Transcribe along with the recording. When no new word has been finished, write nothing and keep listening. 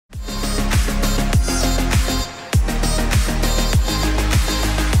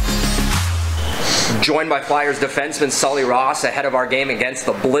joined by Flyers defenseman Sully Ross ahead of our game against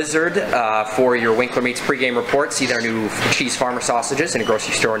the Blizzard for your Winkler Meats pregame report. See their new cheese farmer sausages in a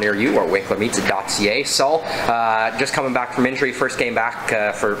grocery store near you or winklermeats.ca. Sul, just coming back from injury, first game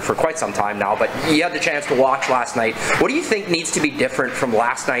back for quite some time now, but you had the chance to watch last night. What do you think needs to be different from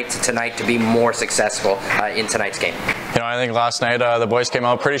last night to tonight to be more successful in tonight's game? You know, I think last night the boys came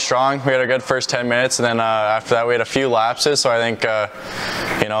out pretty strong. We had a good first 10 minutes, and then after that we had a few lapses, so I think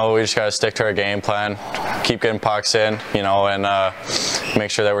you know, we just got to stick to our game plan, keep getting pucks in, you know, and make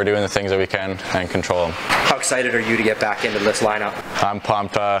sure that we're doing the things that we can and control them. How excited are you to get back into this lineup? I'm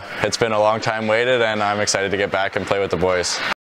pumped. It's been a long time waited, and I'm excited to get back and play with the boys.